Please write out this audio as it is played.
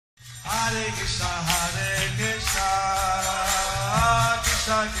Hare Krishna,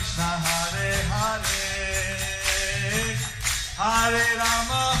 Krishna Krishna, Hare Hare, Hare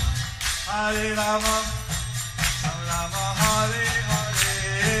Rama, Rama Rama, Hare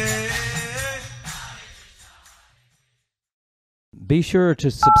Hare. Be sure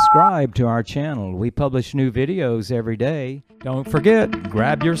to subscribe to our channel. We publish new videos every day. Don't forget,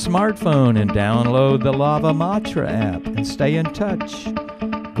 grab your smartphone and download the Lava Matra app and stay in touch.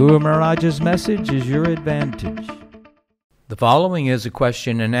 Guru Maharaj's message is your advantage. The following is a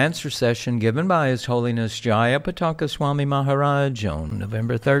question and answer session given by His Holiness Jayapataka Swami Maharaj on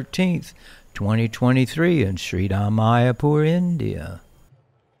November 13th, 2023 in Sri Māyāpur, India.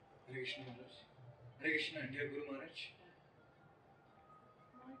 Hare Krishna, dear Guru Maharaj.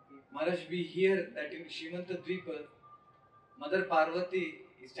 Maharaj, we hear that in Srimanta Dvipa, Mother Parvati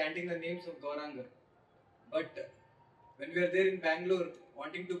is chanting the names of Gauranga. But when we are there in Bangalore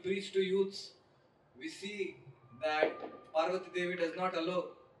wanting to preach to youths, we see that Parvati Devi does not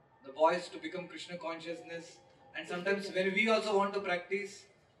allow the boys to become Krishna consciousness. And sometimes when we also want to practice,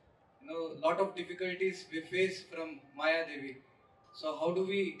 lot of difficulties we face from Maya Devi. So how do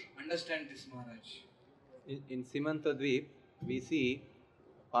we understand this, Maharaj? In Simanta Dvip, we see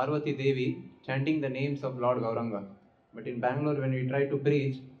Parvati Devi chanting the names of Lord Gauranga. But in Bangalore, when we try to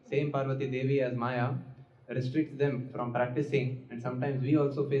preach, same Parvati Devi as Maya restricts them from practicing, and sometimes we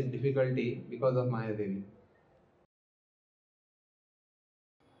also face difficulty because of Maya Devi.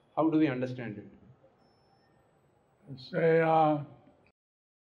 How do we understand it? Say,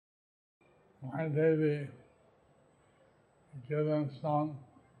 Maya Devi given some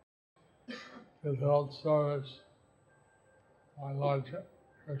without service by Lord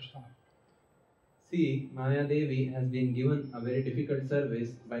Krishna. See, Maya Devi has been given a very difficult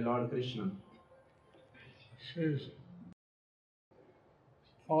service by Lord Krishna. She's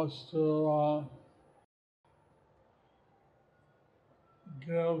supposed to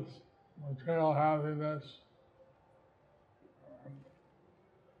give material happiness,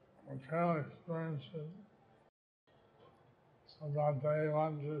 material experiences, so that they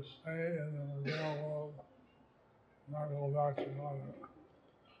want to stay in the material world, not go back to God.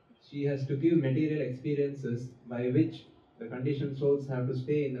 She has to give material experiences by which the conditioned souls have to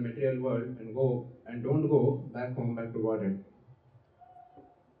stay in the material world and don't go back home, back to Godhead.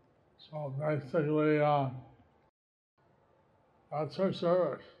 So basically, that's her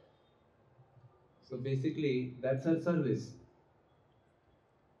service. So basically, that's her service.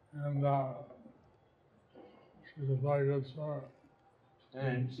 And she's a very good servant.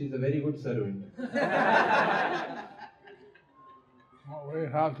 And she's a very good servant. What we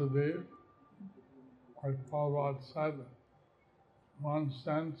have to be, like Prabhupada said, in one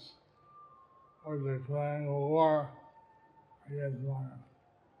sense, we're declaring a war against Maya.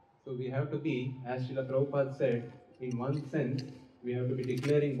 So we have to be, as Srila Prabhupada said, in one sense, we have to be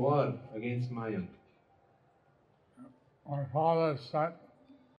declaring war against Maya. My father said,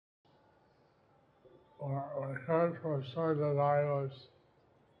 when I heard for sure that I was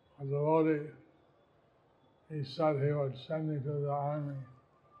a devotee, he said he would send me to the army,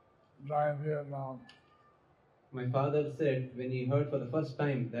 die in Vietnam. My father said, when he heard for the first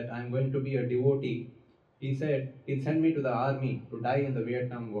time that I am going to be a devotee, he said he'll send me to the army to die in the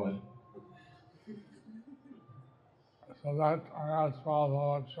Vietnam War. So that I asked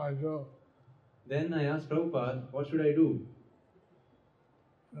Prabhupada, what should I do? Then I asked Prabhupada, what should I do?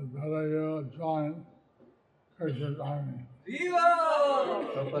 He said, better you join Krishna's army.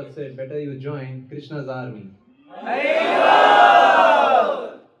 Prabhupada said, better you join Krishna's army.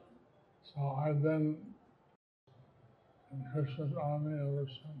 So I've been in Krishna's army ever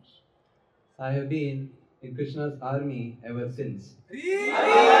since. I have been in Krishna's army ever since. So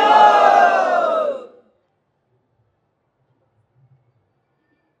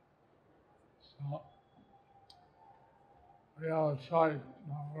we have a choice.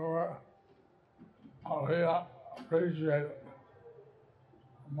 We appreciate it.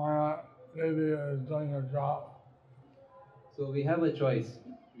 Maya Devi is doing her job. So we have a choice.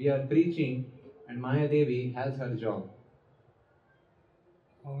 We are preaching and Maya Devi has her job.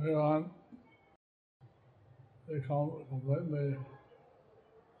 So we want to become completely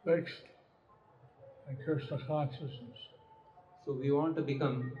fixed in Krishna consciousness. So we want to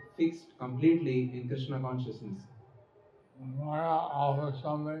become fixed completely in Krishna consciousness. When Maya offers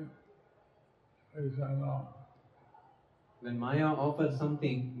something, we say no. When Maya offers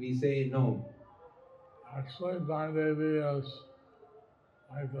something, we say no. Actually, Maya Devi is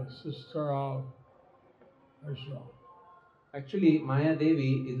like the sister of Vishnu. Actually, Maya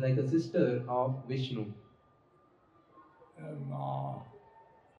Devi is like a sister of Vishnu. And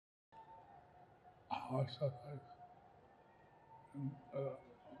what's the place?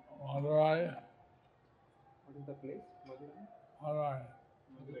 Madurai. What is the place? Madurai. Madurai.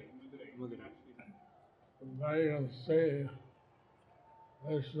 There you can see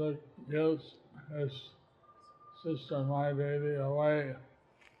Krishna gives his sister Māyāpur away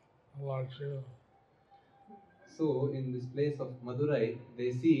to Lord Shiva. So, in this place of Madurai,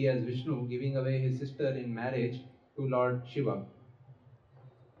 they see as Vishnu giving away his sister in marriage to Lord Shiva.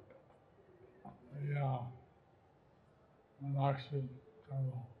 Yeah. Meenakshi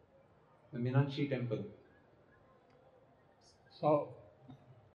temple. The Meenakshi temple. So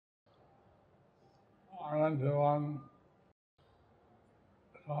I went to one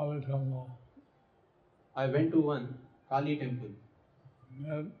Kali temple I went to one Kali temple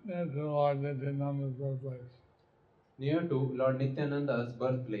near to Lord Nityananda's birthplace. near to Lord Nityananda's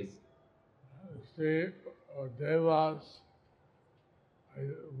birthplace. See, Devas, I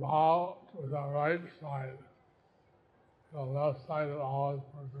bow to the right side. The left side is always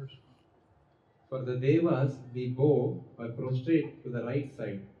for Krishna. For the Devas, we bow or prostrate to the right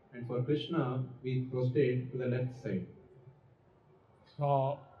side, and for Krishna, we prostrate to the left side.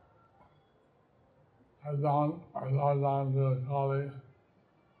 So I bow down to the Kali to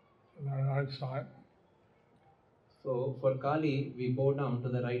the right side. So, for Kali, we bow down to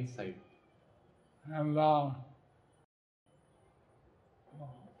the right side. And I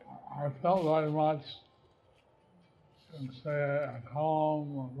felt very much, and say at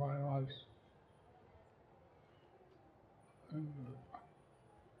home, or very much. And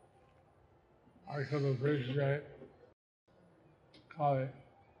I could appreciate Kali.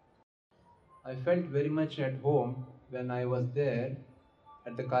 I felt very much at home when I was there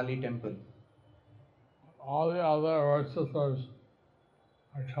at the Kali temple. All the other worshippers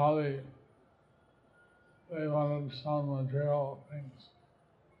of Kali, they wanted some material things.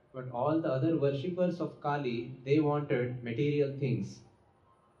 But all the other worshippers of Kali, they wanted material things.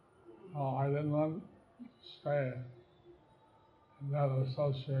 So I didn't want to stay in that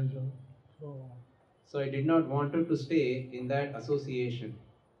association too long. So I did not want to stay in that association.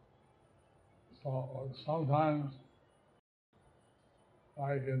 So sometimes,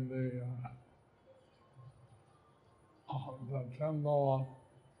 like in the temple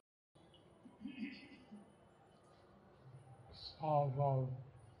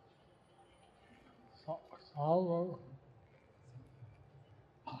south of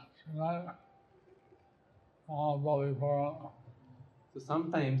Chennai, Mahabalipuram. So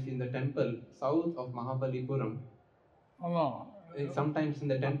sometimes in the temple south of Mahabalipuram, Oh no, sometimes in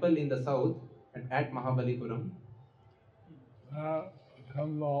the temple in the south at Mahabalipuram, that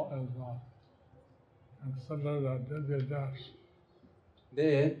temple is considered a Divya Desh.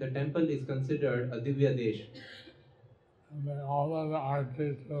 there the temple is considered a Divya Desh. And they offer the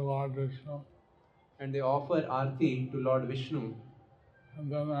arti to Lord Vishnu. And they offer Aarti to Lord Vishnu.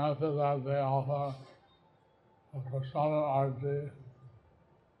 And then after that they offer a Prasadam arti,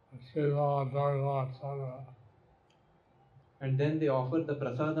 Shiva, Durga, etc. And then they offer the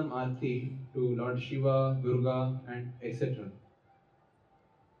Prasadam Aarti to Lord Shiva, Durga, and etc.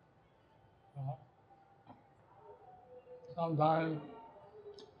 Sometimes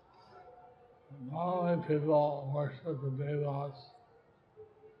normally people worship the devas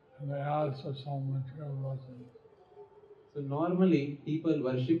and they ask for some material blessings. So normally people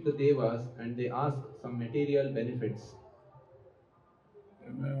worship the Devas and they ask some material benefits.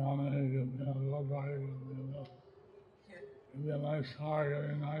 If they want to give me a good bike, give me a nice car,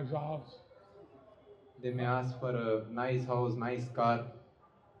 give me a nice house. They may ask for a nice house, nice car.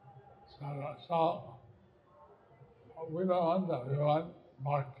 So we don't want that. We want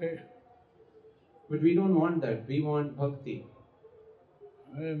bhakti. But we don't want that. We want bhakti.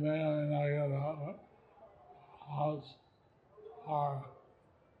 We may not get a house or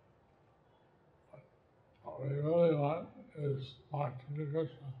what we really want is bhakti to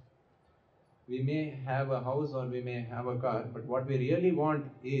Krishna. We may have a house or we may have a car, but what we really want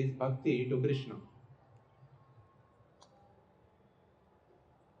is bhakti to Krishna.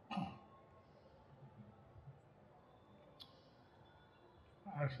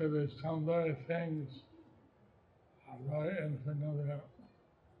 Actually, these temporary things are very insignificant.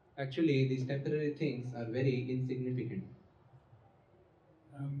 Actually, these temporary things are very insignificant.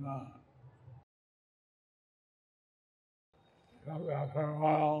 And after a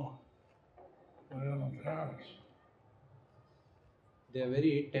while, they're going to pass. They are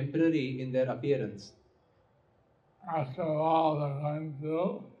very temporary in their appearance. After a while, they're going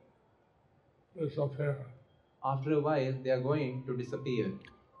to disappear. After a while, they are going to disappear.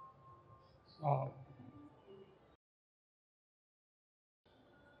 So,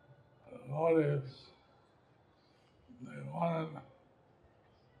 devotees wanted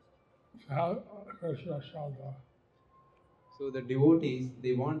to have Krishna shelter. So the devotees,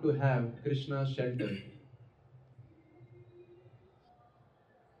 they want to have Krishna's shelter.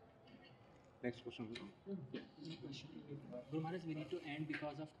 Next question. Guru Maharaj, we need to end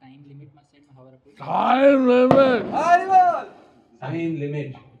because of time limit. Time limit! Time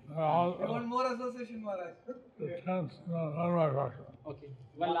limit. I want more association, Maharaj. The 10th, no, one more question. Okay.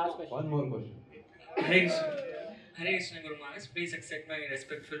 One last question. One more question. Hare Krishna. Hare Krishna, Guru Maharaj. Please accept my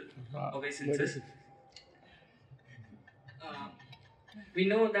respectful obeisances. We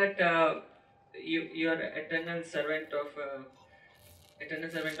know that you are eternal servant of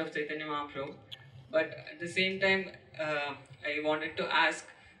Chaitanya Mahaprabhu, but at the same time, I wanted to ask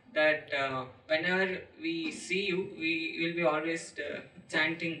that whenever we see you, we will be always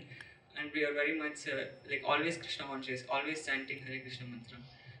chanting, and we are very much like always Krishna conscious, always chanting Hare Krishna mantra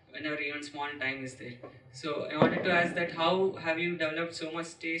whenever even small time is there. So I wanted to ask that how have you developed so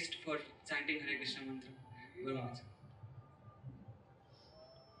much taste for chanting Hare Krishna mantra, Guru Maharaj?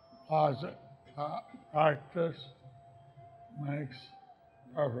 Practice makes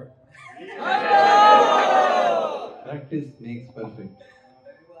perfect. Practice makes perfect.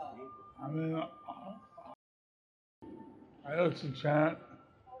 I mean, I used to chant,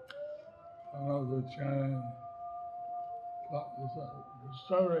 when I was chanting, it's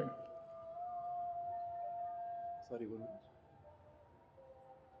disturbing. Sorry, Guru.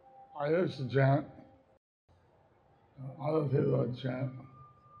 I used to chant, other people would chant.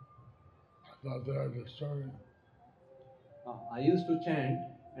 I thought they were disturbing. I used to chant,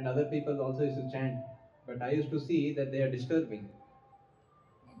 and other people also used to chant, but I used to see that they are disturbing.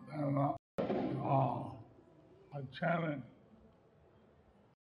 And I'm chanting.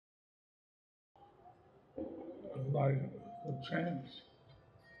 It's like the chants.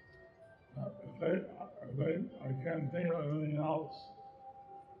 I can't think of anything else.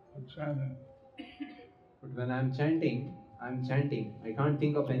 I'm chanting. But when I'm chanting. I can't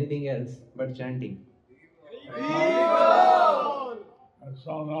think of anything else but chanting. And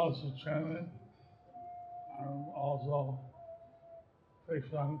someone else is chanting. I'm also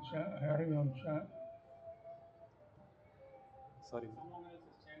fixed on hearing them chant. Sorry. Someone else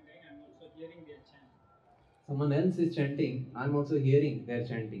is chanting. I'm also hearing their chanting. Someone else is chanting. I'm also hearing their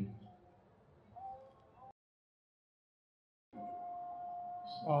chanting.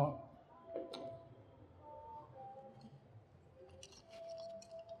 So,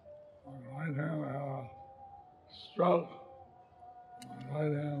 my right hand had a stroke. My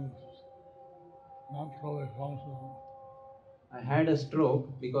right hand is not fully functional. I had a stroke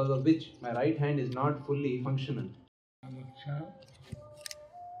because of which my right hand is not fully functional. And the chant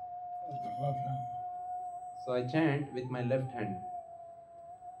with the left hand. So I chant with my left hand.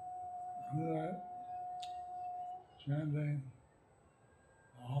 And that chanting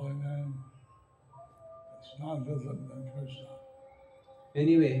the holy name, it's not different than Krishna.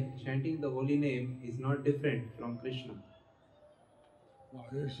 Anyway, chanting the holy name is not different from Krishna. So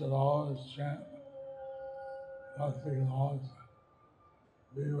you should always chant, that we can always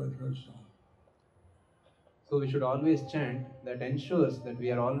be with Krishna. So we should always chant that ensures that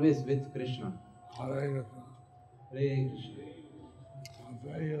we are always with Krishna. Hare Krishna. Hare Krishna.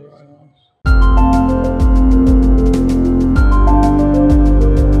 Thank you very much.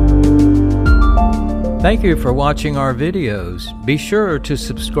 Thank you for watching our videos. Be sure to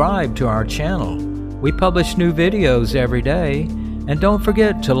subscribe to our channel. We publish new videos every day, and don't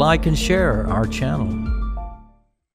forget to like and share our channel.